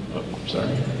 Oh, sorry.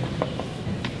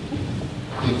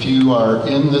 If you are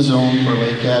in the zone for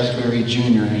Lake Asbury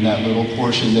Junior and that little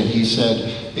portion that he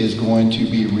said is going to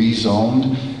be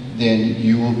rezoned, then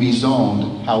you will be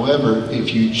zoned. However,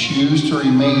 if you choose to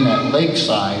remain at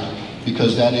Lakeside,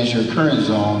 because that is your current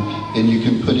zone, then you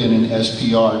can put in an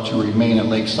SPR to remain at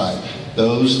Lakeside.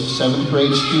 Those 7th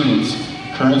grade students,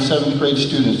 current 7th grade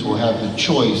students, will have the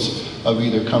choice of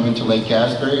either coming to Lake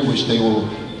Asbury, which they will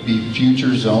be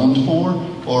future zoned for,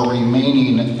 or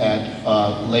remaining at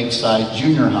Lakeside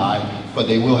Junior High, but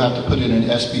they will have to put in an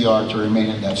SBR to remain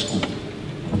at that school.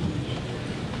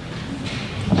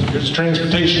 Here's a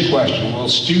transportation question. Will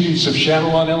students of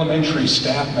Shadowlawn Elementary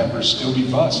staff members still be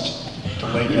bused to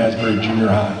Lake Asbury Junior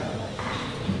High?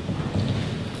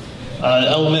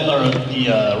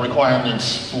 The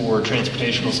requirements for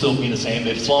transportation will still be the same.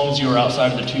 As long as you are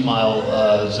outside of the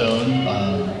 2-mile zone,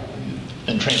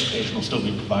 then transportation will still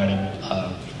be provided.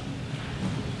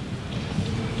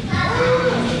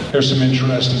 There's some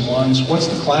interesting ones. What's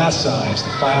the class size?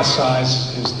 The class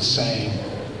size is the same.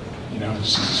 You know,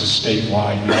 this is a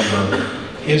statewide number.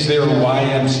 Is there a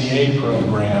YMCA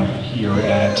program here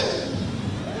at?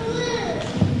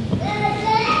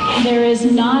 There is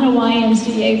not a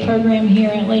YMCA program here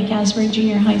at Lake Asbury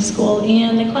Junior High School,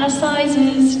 and the class size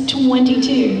is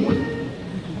 22.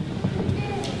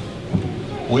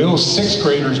 Will 6th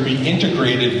graders be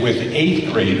integrated with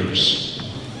 8th graders?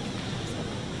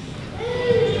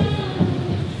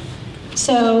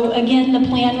 So again, the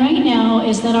plan right now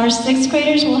is that our 6th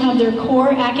graders will have their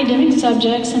core academic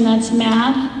subjects, and that's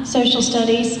math, social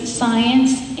studies,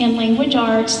 science, and language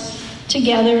arts,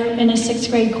 together in a 6th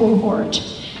grade cohort.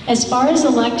 As far as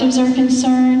electives are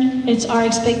concerned, it's our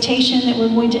expectation that we're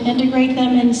going to integrate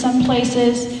them in some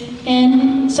places.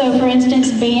 And so for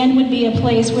instance, band would be a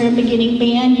place where in beginning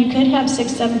band, you could have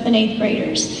 6th, 7th, and 8th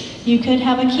graders. You could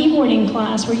have a keyboarding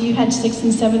class where you had 6th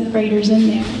and 7th graders in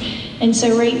there. And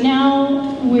so right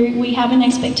now, we have an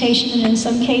expectation that in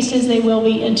some cases they will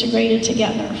be integrated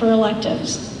together for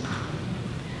electives.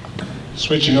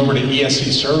 Switching over to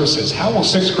ESE services, how will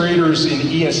 6th graders in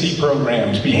ESE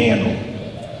programs be handled?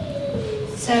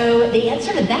 So the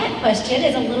answer to that question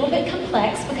is a little bit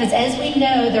complex because as we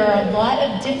know, there are a lot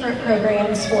of different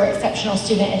programs for exceptional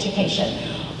student education.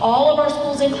 All of our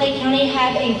schools in Clay County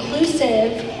have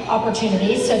inclusive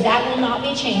opportunities, so that will not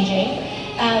be changing.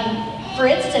 For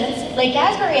instance, Lake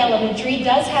Asbury Elementary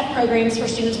does have programs for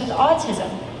students with autism.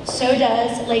 So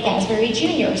does Lake Asbury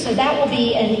Junior. So that will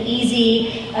be an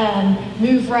easy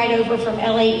move right over from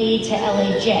LAE to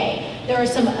LAJ. There are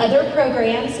some other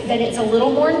programs that it's a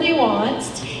little more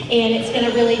nuanced, and it's going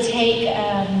to really take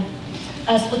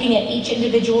us looking at each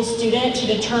individual student to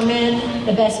determine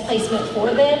the best placement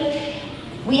for them.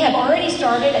 We have already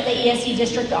started at the ESE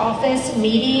district office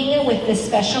meeting with the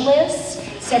specialists.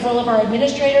 Several of our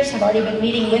administrators have already been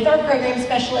meeting with our program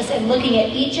specialists and looking at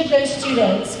each of those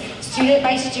students, student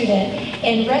by student.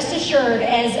 And rest assured,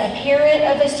 as a parent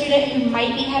of a student who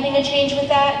might be having a change with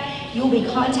that, you'll be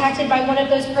contacted by one of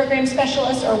those program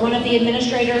specialists or one of the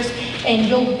administrators, and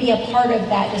you'll be a part of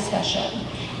that discussion.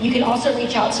 You can also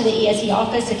reach out to the ESE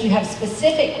office if you have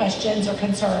specific questions or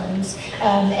concerns.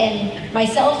 And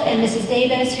myself and Mrs.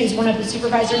 Davis, who's one of the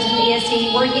supervisors in the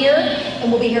ESE, we're here,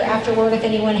 and we'll be here afterward if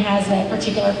anyone has a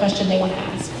particular question they want to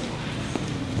ask.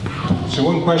 So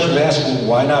one question to ask, well,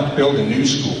 why not build a new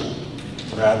school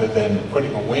rather than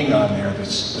putting a wing on there? The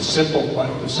simple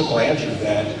answer to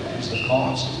that is the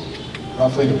cost.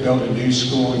 Roughly to build a new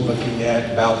school, we're looking at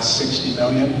about $60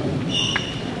 million.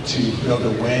 To build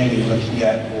a wing, you're looking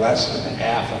at less than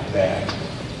half of that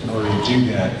in order to do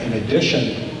that. In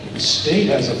addition, the state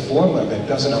has a formula that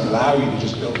doesn't allow you to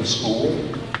just build a school.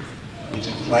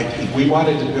 Like if we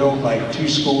wanted to build like 2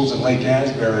 schools in Lake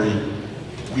Asbury,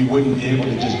 we wouldn't be able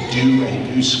to just do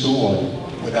a new school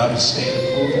without a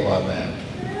state approval on that.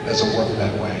 It doesn't work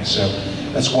that way. So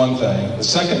that's one thing. The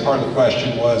second part of the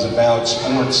question was about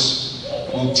sports.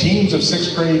 Will teams of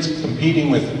 6th grades competing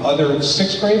with other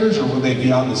 6th graders, or will they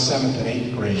be on the 7th and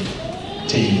 8th grade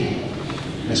team?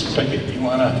 Ms. Pickett, you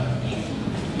want to?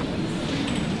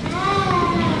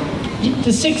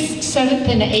 The 6th, 7th,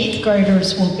 and 8th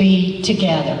graders will be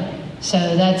together.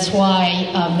 So that's why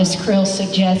Ms. Krill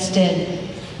suggested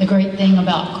the great thing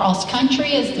about cross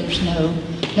country is there's no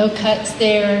cuts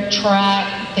there,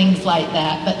 track, things like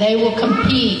that. But they will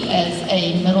compete as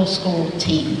a middle school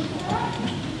team.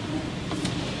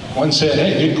 One said,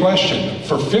 hey, good question.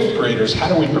 For 5th graders, how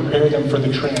do we prepare them for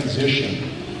the transition?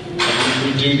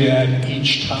 And we do that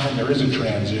each time there is a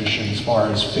transition. As far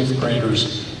as 5th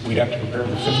graders, we'd have to prepare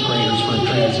the 5th graders for a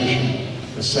transition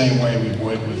the same way we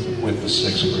would with the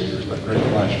 6th graders, but great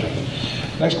question.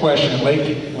 Next question, at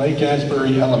Lake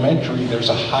Asbury Elementary, there's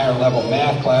a higher level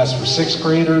math class for 6th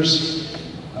graders.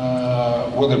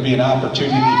 Will there be an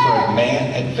opportunity for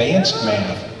advanced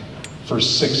math for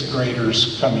 6th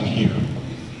graders coming here?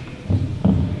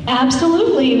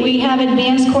 Absolutely. We have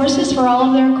advanced courses for all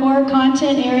of their core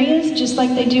content areas, just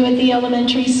like they do at the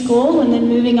elementary school, and then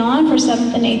moving on for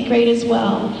 7th and 8th grade as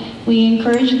well. We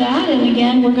encourage that, and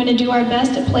again, we're going to do our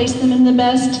best to place them in the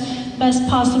best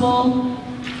possible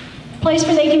place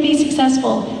where they can be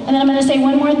successful. And then I'm going to say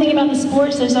one more thing about the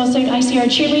sports. There's also, I see our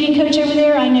cheerleading coach over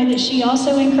there. I know that she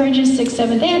also encourages 6th,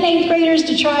 7th, and 8th graders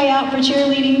to try out for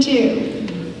cheerleading too.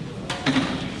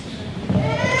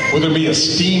 Will there be a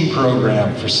STEAM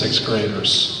program for 6th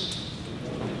graders?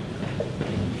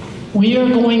 We are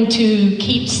going to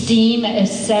keep STEAM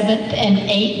as 7th and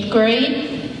 8th grade.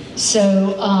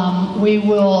 So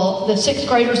the 6th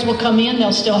graders will come in,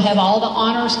 they'll still have all the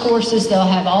honors courses, they'll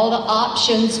have all the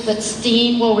options, but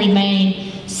STEAM will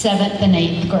remain 7th and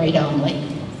 8th grade only.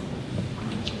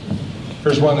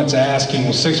 Here's one that's asking,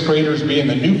 will 6th graders be in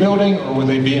the new building or will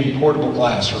they be in portable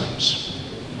classrooms?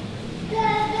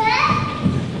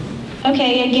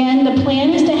 Okay, again, the plan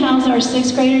is to house our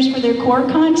 6th graders for their core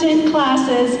content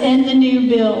classes in the new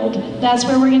build. That's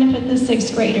where we're going to put the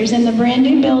 6th graders, in the brand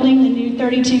new building, the new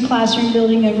 32 classroom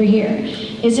building over here.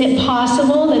 Is it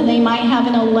possible that they might have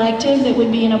an elective that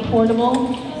would be in a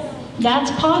portable?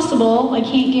 That's possible. I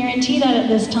can't guarantee that at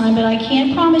this time, but I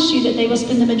can promise you that they will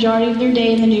spend the majority of their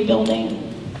day in the new building.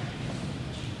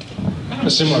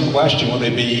 A similar question, will they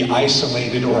be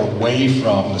isolated or away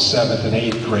from the 7th and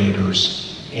 8th graders?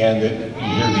 And here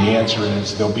the answer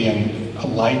is they'll be in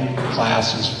light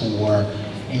classes for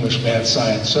English, Math,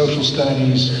 Science, Social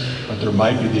Studies, but there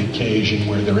might be the occasion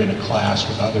where they're in a class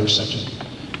with others, such as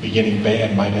beginning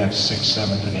band might have 6th,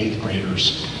 7th, and 8th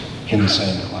graders in the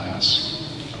same class.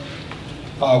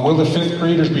 Will the 5th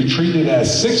graders be treated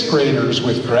as 6th graders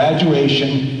with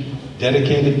graduation,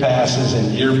 dedicated passes,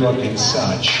 and yearbook and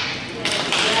such?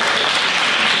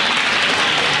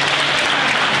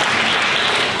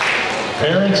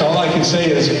 Parents, all I can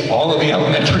say is all of the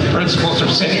elementary principals are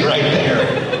sitting right there,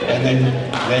 and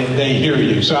they hear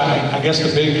you. So I guess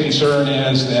the big concern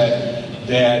is that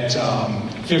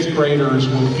 5th graders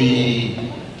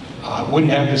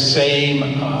wouldn't have the same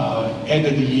end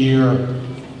of the year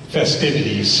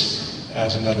festivities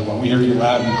as another one. We hear you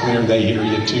loud and clear. They hear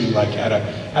you too. Like how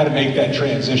to make that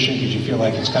transition because you feel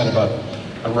like it's kind of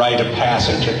a rite of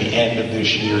passage at the end of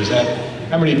this year. Is that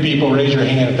how many people raise your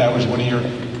hand if that was one of your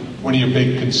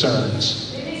big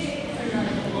concerns?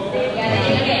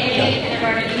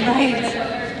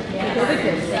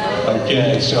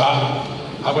 Okay, so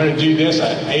I'm going to do this.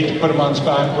 I hate to put them on the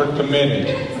spot. We're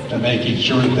committed to making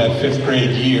sure that 5th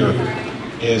grade year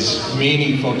is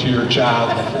meaningful to your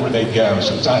child before they go.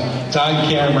 So it's on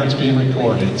camera, it's being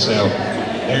recorded. So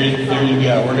there you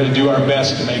go. We're going to do our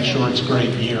best to make sure it's a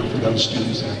great year for those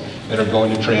students that are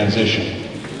going to transition.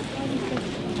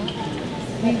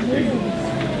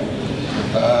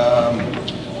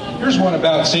 Here's one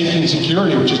about safety and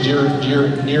security, which is near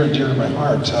and dear to my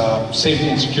heart. Safety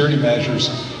and security measures.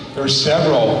 There are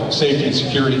several safety and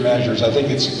security measures. I think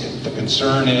the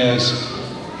concern is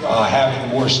having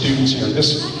more students here.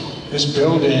 This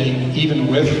building, even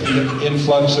with the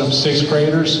influx of sixth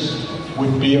graders,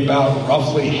 would be about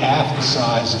roughly half the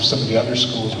size of some of the other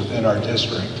schools within our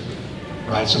district.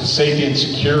 Right, so the safety and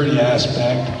security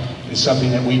aspect is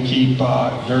something that we keep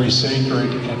very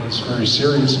sacred, and it's very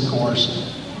serious, of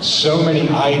course. So many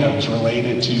items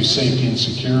related to safety and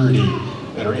security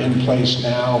that are in place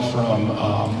now, from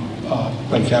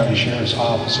Clinton County Sheriff's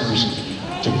officers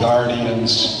to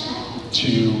guardians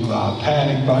to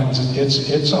panic buttons.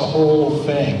 It's a whole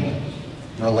thing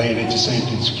related to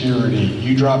safety and security.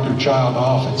 You drop your child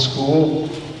off at school,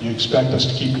 you expect us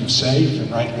to keep them safe,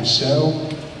 and rightly so.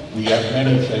 We have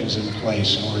many things in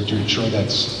place in order to ensure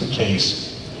that's the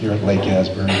case here at Lake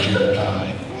Asbury Junior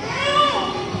High.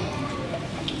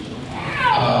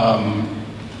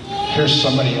 Here's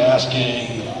somebody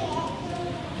asking,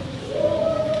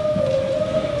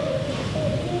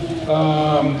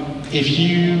 if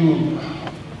you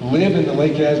live in the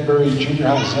Lake Asbury Junior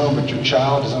High zone, but your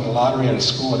child is on the lottery at a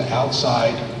school and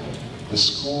outside the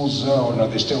school zone, are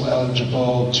they still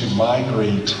eligible to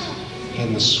migrate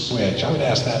in the switch? I would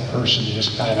ask that person to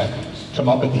just kind of come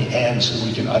up at the end so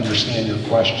we can understand your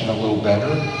question a little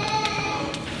better.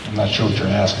 I'm not sure what you're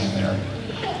asking there.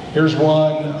 Here's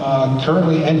one.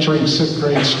 Currently entering 6th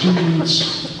grade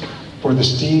students for the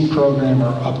STEAM program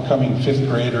are upcoming 5th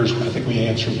graders. I think we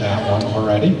answered that one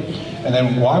already. And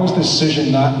then, why was the decision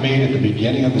not made at the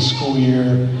beginning of the school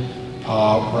year?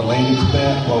 Related to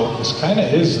that, well, this kind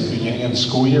of is the beginning of the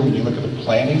school year when you look at the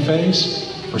planning phase.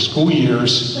 For school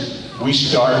years, we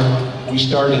start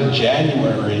in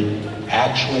January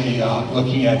actually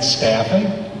looking at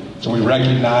staffing. So we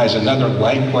recognize another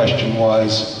light question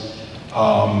was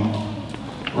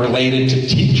related to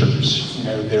teachers. You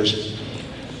know, there's,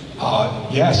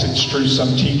 yes, it's true,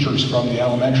 some teachers from the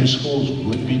elementary schools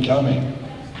would be coming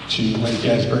to Lake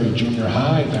Asbury Junior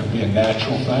High. That would be a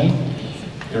natural thing.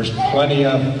 There's plenty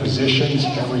of positions.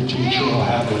 Every teacher will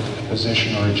have a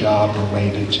position or a job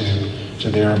related to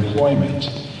their employment.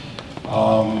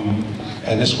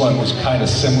 And this one was kind of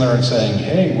similar in saying,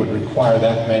 hey, would require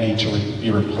that many to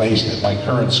be replaced at my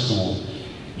current school.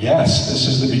 Yes, this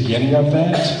is the beginning of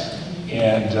that,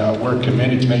 and we're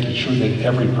committed to making sure that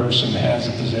every person has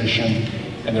a position,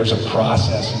 and there's a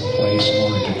process in place in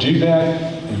order to do that.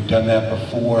 We've done that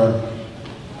before,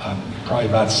 probably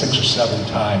about 6 or 7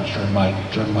 times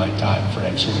during my time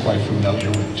frame, so we're quite familiar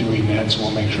with doing that, so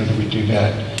we'll make sure that we do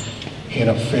that in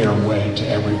a fair way to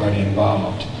everybody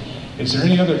involved. Is there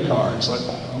any other cards?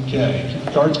 Okay,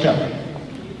 cards coming.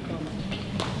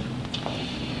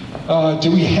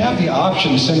 Do we have the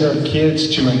option to send our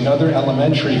kids to another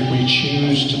elementary if we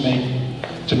choose to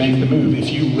make the move? If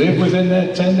you live within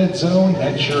that attendance zone,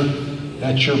 that's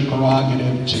your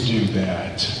prerogative to do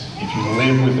that. If you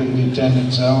live within the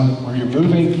attendance zone where you're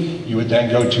moving, you would then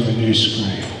go to a new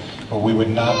school, but we would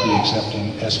not be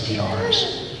accepting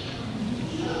SPRs.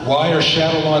 Why are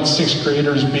Shadow Lawn 6th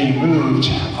graders being moved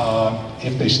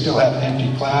if they still have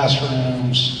empty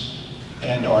classrooms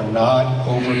and are not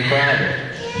overcrowded?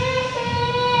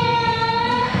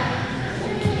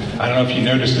 I don't know if you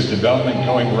noticed the development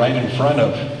going right in front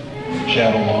of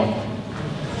Shadow Lawn.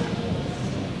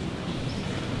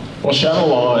 Well, Shadow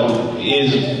Lawn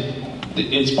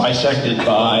it's bisected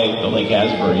by the Lake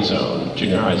Asbury zone,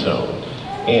 junior high zone.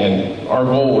 And our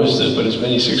goal was to put as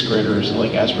many 6th graders in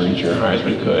Lake Asbury Junior High as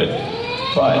we could.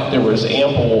 But there was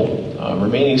ample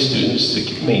remaining students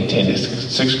to maintain a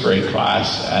 6th grade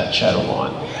class at Shadow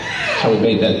Lawn. So we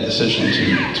made that decision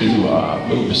to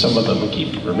move some of them and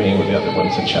keep remaining with the other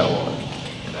ones in Shadow Lawn.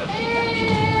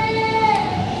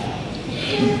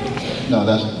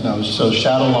 No, so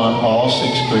Shadow Lawn, all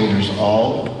 6th graders,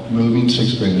 all moving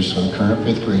 6th graders, so current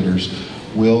 5th graders,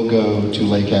 will go to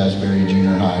Lake Asbury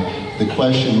Junior High. The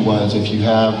question was, if you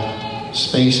have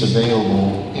space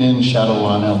available in Shadow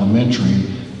Lawn Elementary,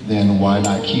 then why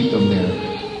not keep them there?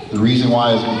 The reason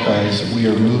why is because we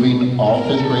are moving all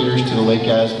 5th graders to the Lake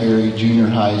Asbury Junior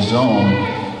High zone,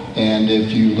 and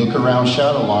if you look around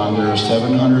Shadow Lawn, there are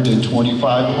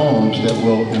 725 homes that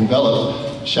will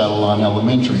envelop Shadow Lawn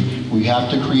Elementary. We have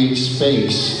to create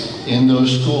space in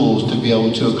those schools to be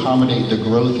able to accommodate the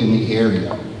growth in the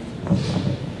area.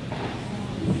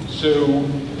 So,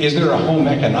 is there a home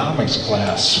economics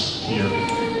class here?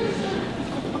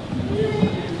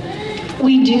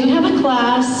 We do have a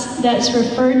class that's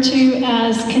referred to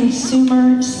as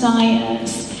consumer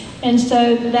science. And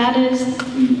so that is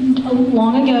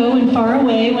long ago and far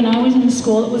away. When I was in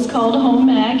school, it was called home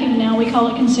ec, and now we call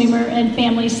it consumer and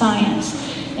family science.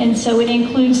 And so it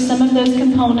includes some of those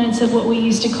components of what we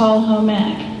used to call home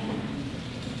ec.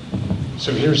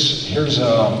 So here's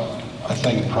I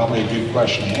think probably a good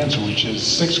question to answer, which is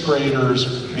sixth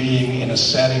graders being in a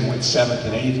setting with seventh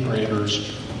and eighth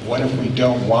graders. What if we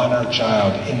don't want our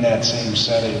child in that same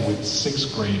setting with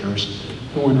sixth graders?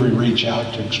 Who would we reach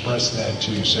out to express that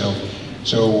to?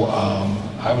 So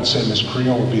I would say Ms.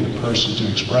 Creel would be the person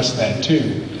to express that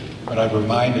to. But I've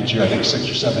reminded you, I think 6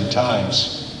 or 7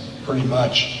 times, pretty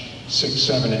much 6,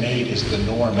 7, and 8 is the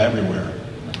norm everywhere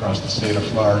across the state of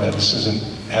Florida. This isn't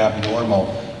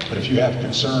abnormal. But if you have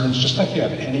concerns, just like you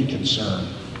have any concern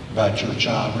about your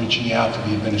child, reaching out to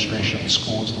the administration of the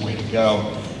school is the way to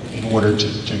go in order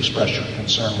to express your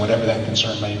concern, whatever that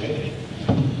concern may be.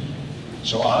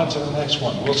 So on to the next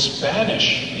one. Will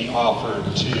Spanish be offered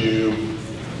to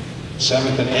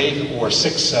 7th and 8th or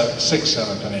 6th,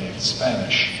 7th, and 8th?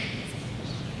 Spanish.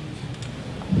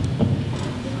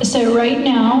 So right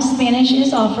now, Spanish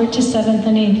is offered to 7th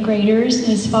and 8th graders.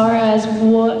 As far as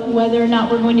whether or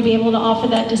not we're going to be able to offer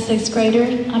that to 6th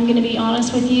graders, I'm going to be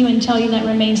honest with you and tell you that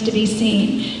remains to be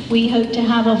seen. We hope to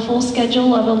have a full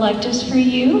schedule of electives for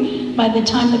you by the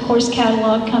time the course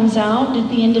catalog comes out at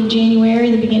the end of January,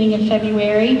 the beginning of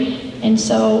February. And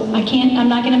so I'm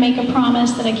not going to make a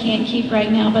promise that I can't keep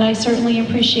right now, but I certainly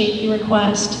appreciate the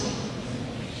request.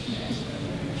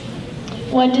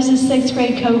 What does a 6th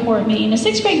grade cohort mean? A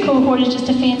 6th grade cohort is just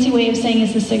a fancy way of saying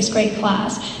it's the 6th grade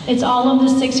class. It's all of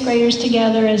the 6th graders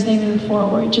together as they move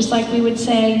forward. Just like we would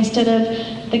say, instead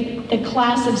of the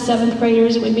class of 7th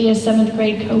graders, it would be a 7th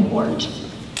grade cohort.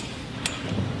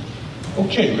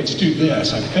 Okay, let's do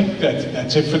this. I think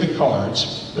that's it for the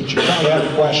cards, but you probably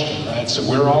have a question, right? So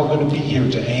we're all going to be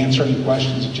here to answer any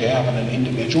questions that you have on an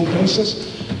individual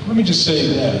basis. Let me just say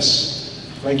this.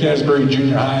 Lake Asbury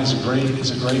Junior High is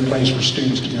a great place for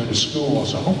students to go to school.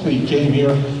 So hopefully you came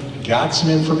here, got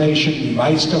some information. You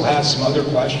might still have some other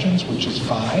questions, which is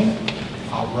fine,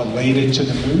 related to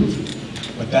the move.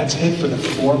 But that's it for the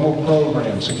formal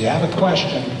program. So if you have a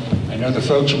question, I know the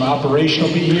folks from operation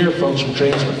will be here, folks from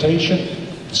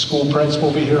transportation, the school principal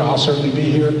will be here. I'll certainly be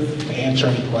here to answer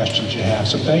any questions you have.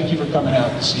 So thank you for coming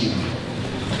out this evening.